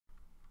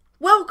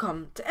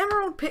Welcome to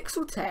Emerald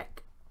Pixel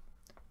Tech.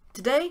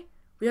 Today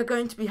we are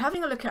going to be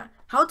having a look at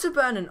how to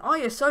burn an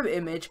ISO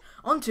image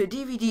onto a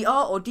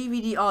DVDR or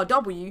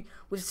DVDRW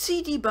with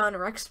CD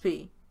Burner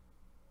XP.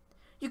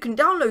 You can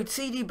download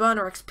CD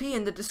Burner XP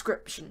in the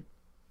description.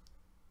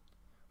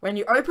 When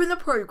you open the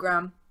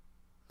program,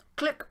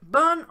 click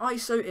Burn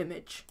ISO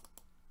Image.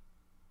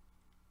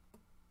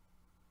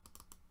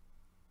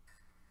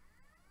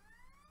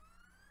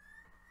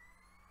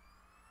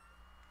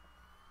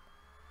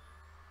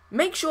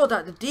 Make sure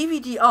that the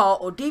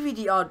DVDR or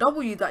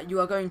DVDRW that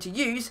you are going to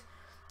use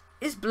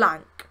is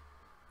blank,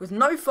 with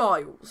no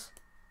files.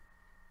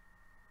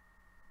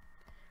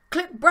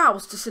 Click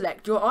Browse to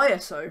select your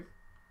ISO.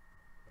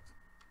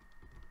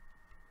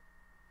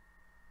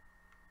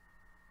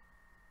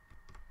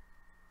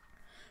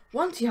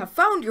 Once you have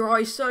found your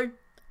ISO,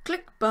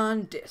 click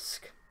Burn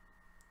Disk.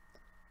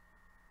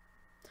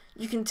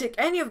 You can tick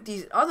any of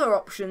these other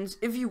options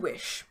if you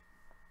wish.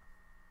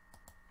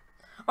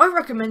 I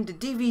recommend the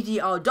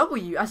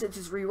DVDRW as it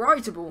is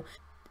rewritable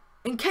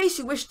in case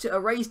you wish to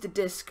erase the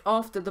disk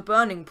after the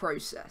burning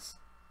process.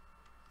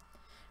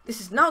 This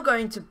is now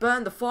going to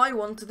burn the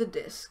file onto the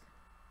disk.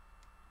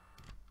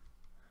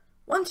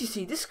 Once you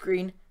see this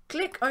screen,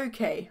 click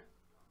OK.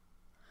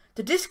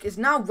 The disk is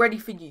now ready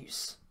for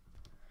use.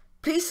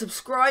 Please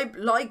subscribe,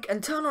 like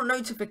and turn on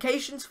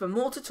notifications for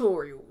more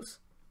tutorials.